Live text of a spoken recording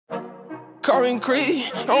Call me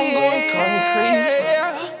Creed, I'm going call me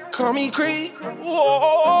Creed. Call me Creed.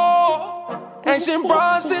 Whoa, ancient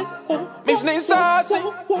Bronson, mixed name Ozzy.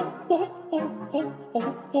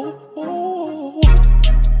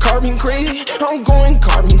 Carbon crazy, I'm going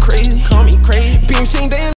carbon crazy. Call me crazy. Beam machine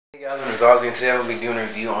daily. Hey guys, I'm HeyOzzy, and today I'm gonna be doing a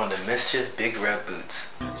review on the MSCHF Big Red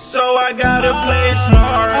Boots. So I gotta play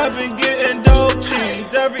smart. I've been getting dope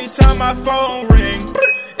cheese every time my phone ring.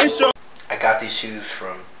 It's your. I got these shoes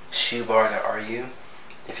from shoebar.ru.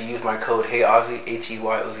 If you use my code HeyOzzy,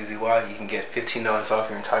 HeyOzzy, you can get $15 off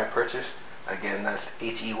your entire purchase. Again, that's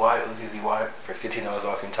HeyOzzy for $15 off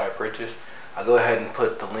your entire purchase. I'll go ahead and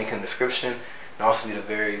put the link in the description, and also it'll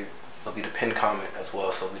be the pinned comment as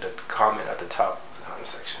well, so it'll be the comment at the top of the comment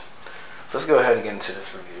section. So let's go ahead and get into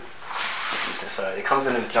this review. Inside, it comes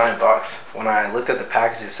in this giant box. When I looked at the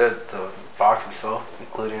package, it said the box itself,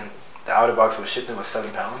 including the outer box was shipped in, was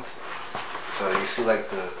 7 pounds. So you see like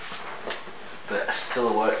the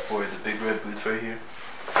silhouette for the Big Red Boots right here.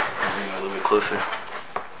 I'll bring it a little bit closer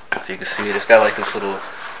so you can see it. It's got like this little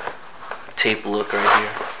tape look right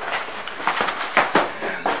here.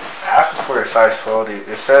 And I asked for a size 12.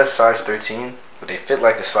 It says size 13, but they fit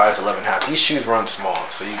like a size 11.5. These shoes run small,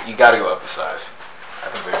 so you gotta go up a size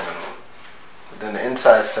at the very minimum. But then the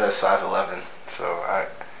inside says size 11, so I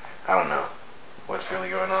don't know what's really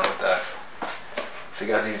going on with that. So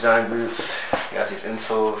you got these giant boots, you got these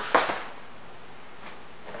insoles.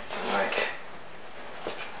 And like,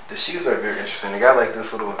 the shoes are very interesting. They got like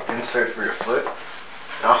this little insert for your foot.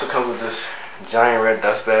 It also comes with this giant red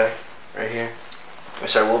dust bag right here,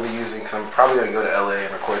 which I will be using because I'm probably going to go to LA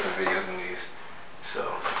and record some videos in these. So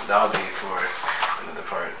that'll be for another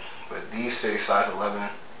part. But these say size 11,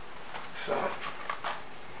 so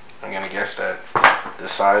I'm going to guess that the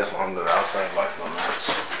size on the outside box will match.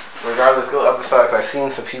 Regardless, go up a size. I've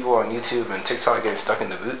seen some people on YouTube and TikTok getting stuck in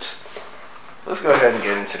the boots. Let's go ahead and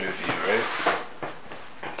get into the review, right?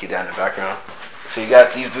 Keep that in the background. So you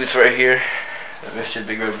got these boots right here, the MSCHF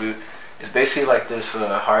Big Red Boot. It's basically like this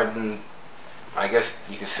hardened, I guess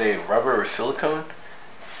you could say rubber or silicone.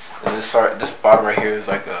 And this bottom right here is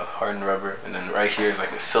like a hardened rubber, and then right here is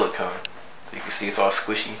like a silicone. So you can see it's all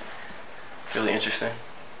squishy. Really interesting.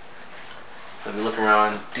 So if you look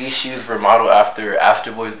around, these shoes were modeled after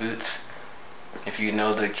Astro Boy's boots. If you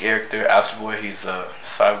know the character Astro Boy, he's a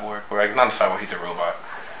cyborg, or not a cyborg, he's a robot.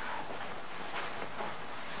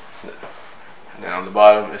 And then on the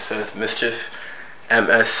bottom it says MSCHF,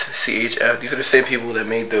 MSCHF. These are the same people that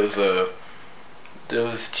made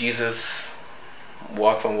those Jesus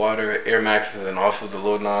Walks on Water Air Maxes, and also the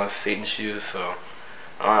Lil Nas Satan shoes. So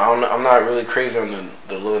I'm not really crazy on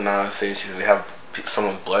the Lil Nas Satan shoes. They have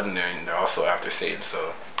someone's blood in there, and they're also after Satan,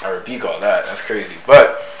 so I rebuke all that. That's crazy.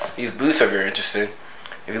 But these boots are very interesting.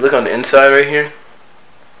 If you look on the inside right here,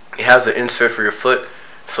 it has an insert for your foot,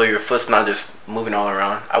 so your foot's not just moving all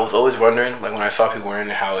around. I was always wondering, like when I saw people wearing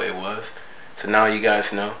it, how it was. So now you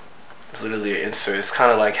guys know. It's literally an insert. It's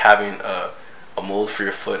kind of like having a mold for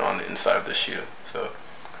your foot on the inside of the shoe. So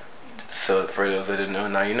for those that didn't know,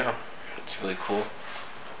 now you know. It's really cool.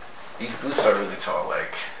 These boots are really tall.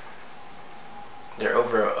 Like, they're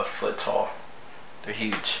over a foot tall. They're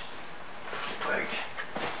huge. Like,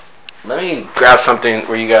 let me grab something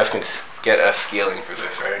where you guys can get a scaling for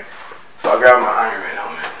this, right? So I'll grab my Iron Man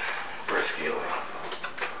helmet for a scaling.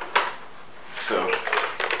 So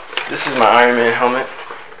this is my Iron Man helmet,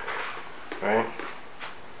 right?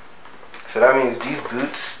 So that means these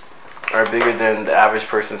boots are bigger than the average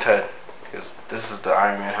person's head, because this is the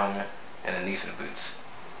Iron Man helmet, and then these are the boots.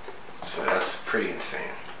 So that's pretty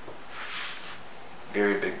insane.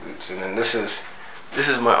 Very big boots. And then this is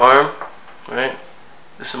my arm, right?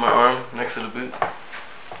 This is my arm next to the boot,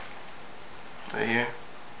 right here.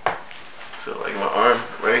 So like my arm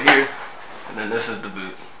right here, and then this is the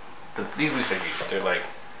boot. These boots are huge. They're like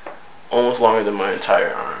almost longer than my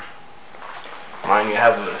entire arm. Mind you, I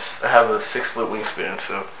have a 6-foot wingspan,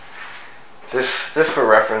 so just for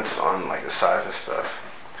reference on like the size of stuff.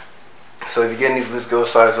 So if you're getting these boots, go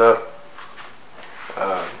size up.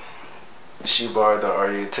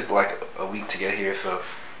 Shoebar.ru, it took like a week to get here, so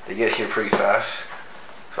they get here pretty fast.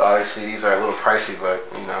 So obviously these are a little pricey, but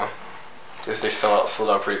you know, just they sold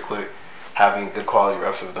out pretty quick. Having good quality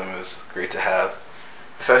reps of them is great to have,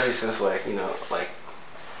 especially since, like, you know, like,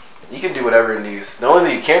 you can do whatever in these. The only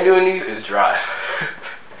thing you can't do in these is drive.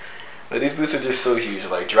 But these boots are just so huge.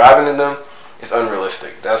 Like, driving in them is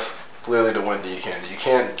unrealistic. That's clearly the one thing you can't do. You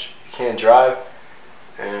can't drive.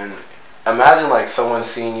 And imagine like someone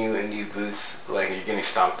seeing you in these boots, like you're getting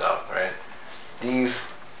stomped out, right?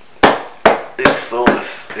 This sole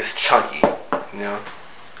is chunky, you know.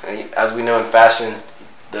 And as we know in fashion,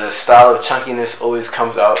 The style of chunkiness always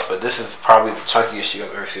comes out, but this is probably the chunkiest shoe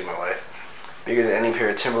I've ever seen in my life. Bigger than any pair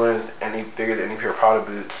of Timberlands, bigger than any pair of Prada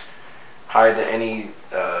boots, higher than any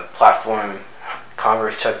platform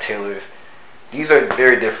Converse Chuck Taylors. These are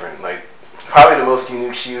very different. Like, probably the most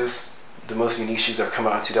unique shoes that have come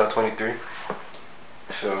out in 2023.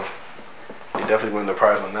 So they definitely win the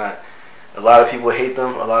prize on that. A lot of people hate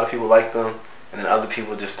them, a lot of people like them, and then other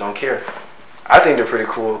people just don't care. I think they're pretty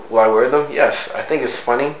cool. Will I wear them? Yes. I think it's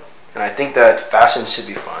funny, and I think that fashion should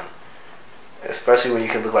be fun. Especially when you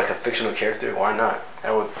can look like a fictional character. Why not?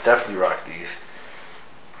 I would definitely rock these.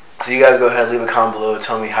 So you guys go ahead, leave a comment below,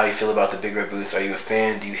 tell me how you feel about the big red boots. Are you a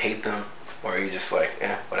fan? Do you hate them? Or are you just like,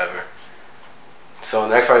 whatever. So in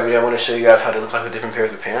the next part of the video, I want to show you guys how they look like with different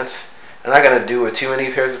pairs of pants. I'm not going to do with too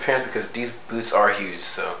many pairs of pants because these boots are huge,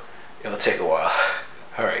 so it'll take a while.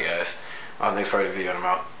 Alright guys, on the next part of the video, I'm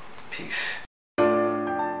out. Peace.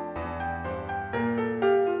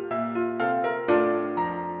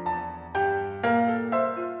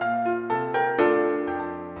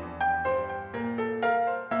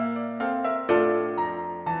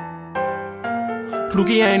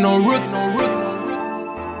 Rookie ain't no rook.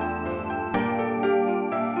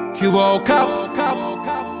 Cuba cop.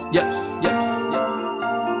 Yeah.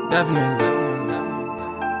 Definitely.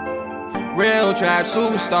 Real trap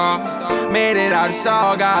superstar. Made it out of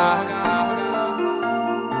saga.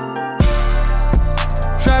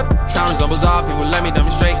 Trap sound resembles all people. Let me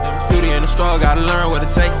demonstrate. Beauty in the struggle. Gotta learn what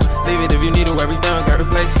it takes. Leave it if you need it. Everything get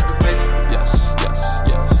replaced. Yes.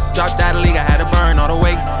 Dropped out of league. I had to burn all the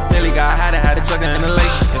way. Nearly got had to chuck it in the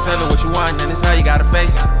lake. If ever what you want, then it's how you gotta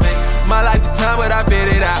face. My life took time, but I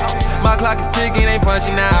figured it out. My clock is ticking, ain't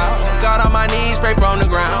punching out. Got on my knees, straight from the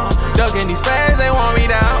ground. Ducking these fans, they want me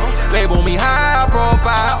down. Label me high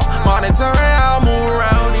profile. Monitoring how I move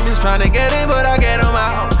around. Demons trying to get in, but I get them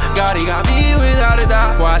out. God, he got me without a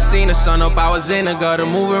doubt. Before I seen the sun up, I was in the gutter,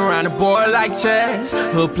 moving around the board like chess.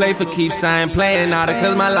 Hood play for keeps, I ain't playing out of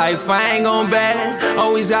cause my life, I ain't gon' bet.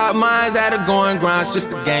 Always got minds that are going grind, switch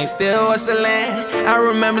the game, still hustling. I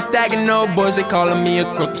remember stacking no boys, they calling me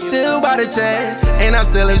a crook, still by the chest. And I'm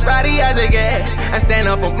still as ready as they get. I stand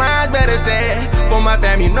up for mine, better said. For my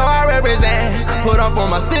family, you know I represent. Put on for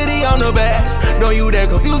my city, I'm the best. Don't you dare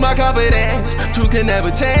confuse my confidence. Truth can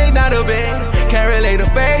never change, not a bit. Can't relate the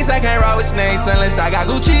face, I can't rock with snakes unless I got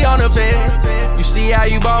Gucci on the fit. You see how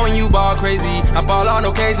you ball when you ball crazy. I ball on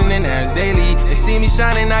occasion and that's daily. They see me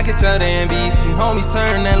shining, I can tell the envy. See homies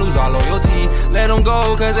turn and lose all loyalty. Let them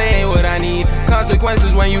go cause they ain't what I need.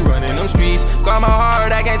 Consequences when you run in them streets. Got my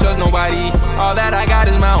heart, I can't trust nobody. All that I got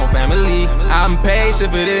is my own family. I'm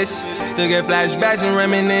patient for this. Still get flashbacks and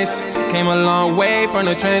reminisce. Came a long way from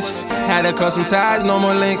the trench. Had to cut some ties, no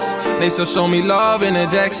more links. They still show me love in the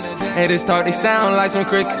jacks. Haters talk, they sound like some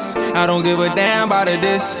crickets. I don't give a damn about it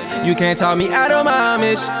this. You can't talk me out of my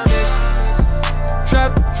image.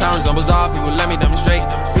 Trap sound resembles all people, let me demonstrate.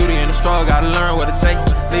 Beauty in the struggle, gotta learn what it takes.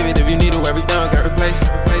 Leave it if you need it, everything get replaced.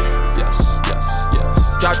 Yes.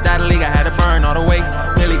 Dropped out of league, I had to burn all the way.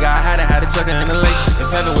 Nearly got had to chuck it in the lake.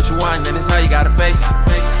 If heaven what you want, then it's how you gotta face.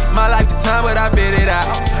 My life took time, but I figured it out.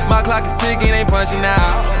 My clock is ticking, ain't punching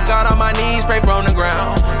out. Got on my knees, straight from the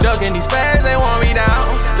ground. Ducking these fans, they want me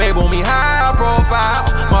down. Label me high profile.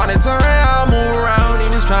 Monitoring how I move around.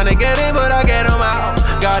 Demons trying to get in, but I get them out.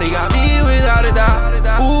 God, he got me without a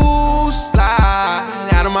doubt. Ooh, slide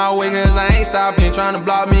out of my way, cause I ain't stopping. Trying to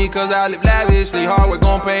block me, cause I live lavishly. Hard work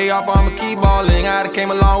gon' pay off, I'ma keep balling. I done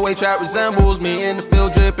came a long way, trap resembles me. In the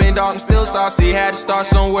field dripping, dark, I'm still saucy. Had to start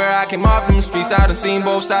somewhere, I came off from the streets. I done seen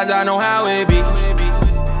both sides, I know how it be.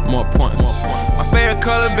 More points. My favorite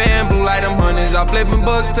color band, blue like them hunters. I'm flipping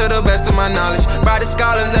books to the best of my knowledge. Brightest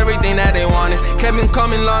scholars, everything that they wanted. Kept them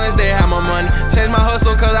coming long as they had my money. Changed my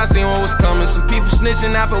hustle cause I seen what was coming. Some people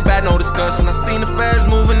snitching, I feel bad, no discussion. I seen the feds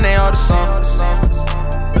moving, they all the song.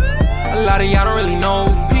 A lot of y'all don't really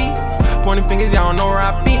know me. Pointing fingers, y'all don't know where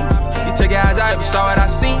I be. You take your eyes out if you saw what I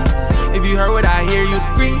seen. If you heard what I hear, you'd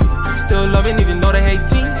agree. Still loving even though they hate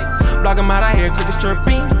team. Block them out, I hear crickets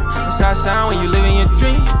chirping. That's how it sound when you live in your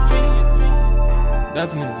dream.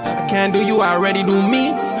 Definitely. I can't do you, I already do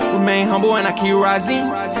me. Remain humble and I keep rising.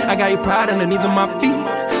 I got your pride underneath of my feet.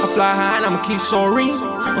 I fly high and I'ma keep soaring.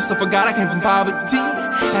 Once I forgot I came from poverty.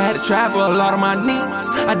 I had to try for a lot of my needs.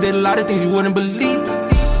 I did a lot of things you wouldn't believe.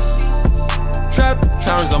 Trap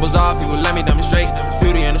sound resembles all people, let me demonstrate.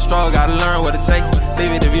 Beauty in the struggle, gotta learn what it takes.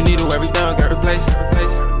 Leave it if you need it, everything get replaced.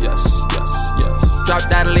 Yes. Dropped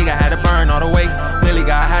out of league, I had to burn all the way. Nearly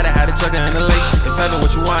got had to chuck her in the lake. If heaven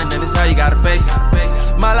what you want, then it's how you gotta face.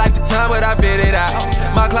 My life took time, but I figured it out.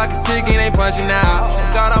 My clock is ticking, ain't punching out.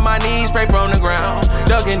 Got on my knees, pray from the ground.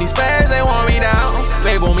 Ducking these fans, they want me down.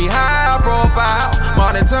 Label me high profile.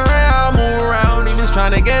 Monitor how I move around. Demons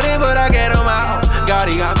trying to get in, but I get them out. God,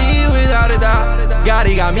 he got me without a doubt. God,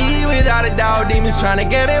 he got me without a doubt. Demons trying to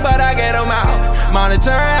get in, but I get them out.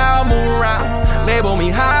 Monitor how I move around. Label me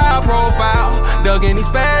high profile. Ducking these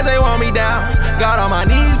fans, they want me down. Got on my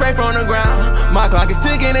knees, pray from the ground. My clock is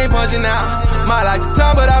ticking, ain't punching out. My life took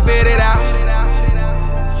time, but I figured it out.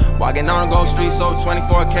 Walking on the gold streets, over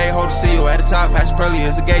 24K, hope to see you at the top. Past pearly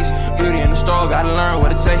as the gates. Beauty in the struggle, gotta learn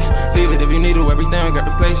what it takes. Leave it if you need it, everything will get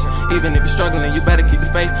replaced. Even if you're struggling, you better keep the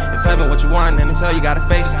faith. If heaven what you want, then it's hell you gotta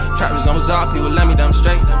face. Trap was almost off, people let me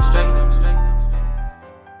demonstrate.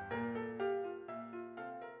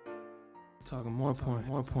 Talking more point.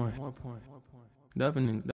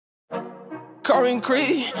 Definitely. Carving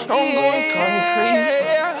Creed, I'm going Carving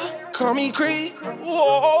Creed. Call me Creed.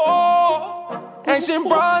 Whoa. Ancient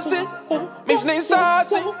Bronson, mixed name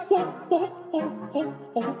saucing.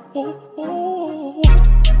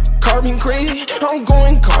 Carbon crazy, I'm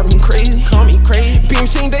going carbon crazy. Call me crazy. Beam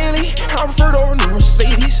machine daily, I prefer over the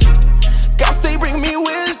Mercedes. God stay bring me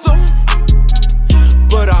wisdom,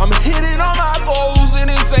 but I'm hitting all my goals in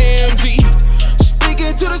this AMG.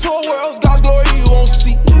 Speaking to this whole world, God's glory you won't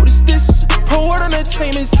see. What is this? Pro Word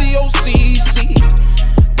Entertainment, COCC.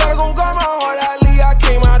 Gotta go guard my heart, I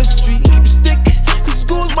came out the street.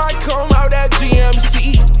 Schools might come out at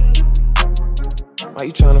GMC. Why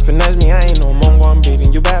you tryna finesse me? I ain't no mongo, I'm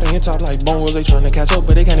beating you bad on your top like bongos. They tryna catch up,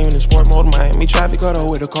 but they can't even in sport mode. Miami traffic cut up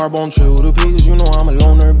with a carbon trill to pigs. You know I'm a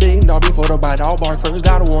loner, big dog before the bite. I'll bark first,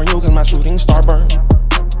 gotta warn you, cause my shooting star burn.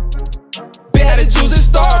 They had the juice and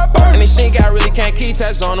start burn. And they think I really can't keep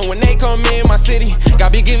tabs on them when they come in my city.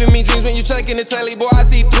 God be giving me dreams when you checking the telly, boy, I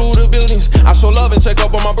see through the buildings. I show love and check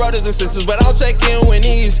up on my brothers and sisters, but I'll check in when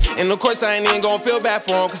he's. And of course I ain't even gonna feel bad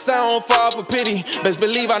for him, cause I don't fall for pity. Best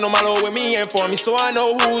believe I know my Lord with me and for me, so I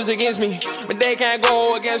know who's against me, but they can't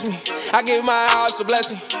go against me. I give my house a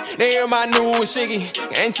blessing. They hear my new shiggy,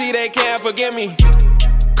 and see they can't forgive me.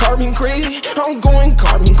 Carbon crazy, I'm going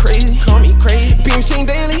carbon crazy. Call me crazy. Beam machine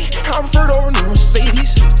daily, I prefer over the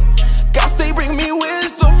Mercedes. God stay bring me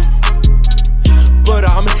wisdom, but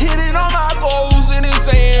I'm hitting all my goals in this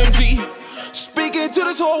AMG. Speaking to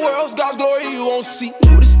this whole world, God's glory you won't see.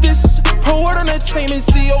 What is this? Pro Word Entertainment,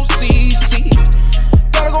 COCC.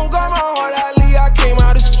 Gotta go guard my heart, I came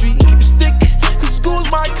out the street. Keep a stick, cause schools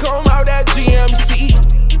might come out at GMC.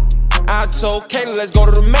 I told Kayla, let's go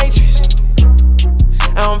to the Matrix.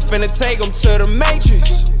 I'm finna take them to the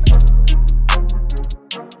Matrix.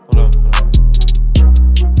 Hold on.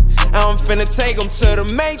 I'm finna take them to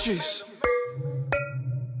the Matrix.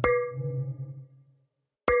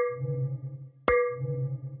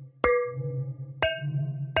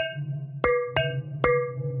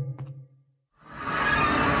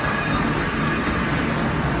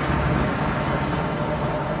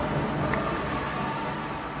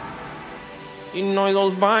 You know he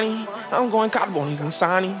goes Bonnie. I'm going carbon, and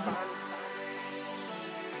Sonny.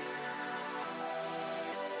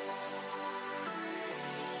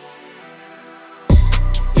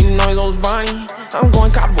 You know he goes Bonnie. I'm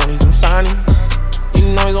going carbon, and Sonny.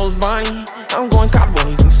 You know he goes Bonnie. I'm going carbon,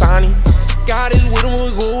 and Sonny. God is with him, who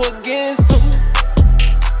can go against him.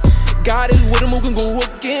 God is with him, who can go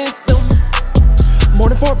against them. More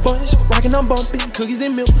than 4 buns, rockin' I'm bumping, cookies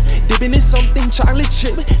and milk, dipping in something, chocolate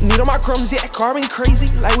chip. Need on my crumbs, yeah, carbon crazy,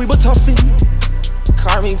 like we were toughin'.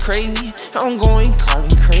 Carbon crazy, I'm going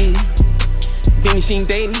carbon crazy. Beam machine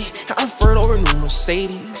daily, I prefer over new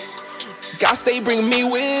Mercedes. God stay bringing me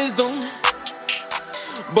wisdom,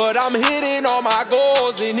 but I'm hitting all my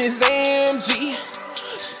goals in this AMG.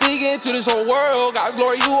 Speaking to this whole world, God's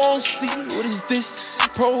glory you won't see. What is this?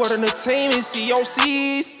 Pro Word Entertainment,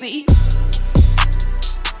 COCC.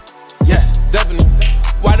 Yeah, definitely.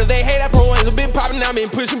 Why do they hate that pro hands? I've been popping, now been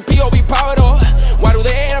pushing POV power though. Why do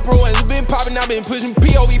they hate that pro hands? I've been popping, now been pushing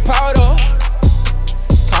POV power though.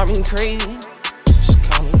 Call me crazy, just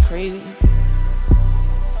call me crazy.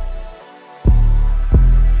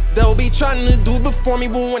 They'll be trying to do it before me,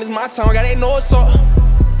 but when it's my time, I gotta know it's all.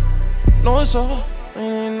 Know it's all.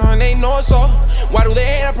 They know it's all. Why do they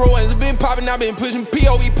hate that pro hands? I've been popping, now been pushing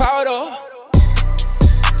POV power though.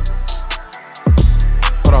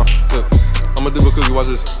 Hold on, look, I'm gonna do a cookie, watch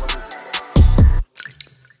this.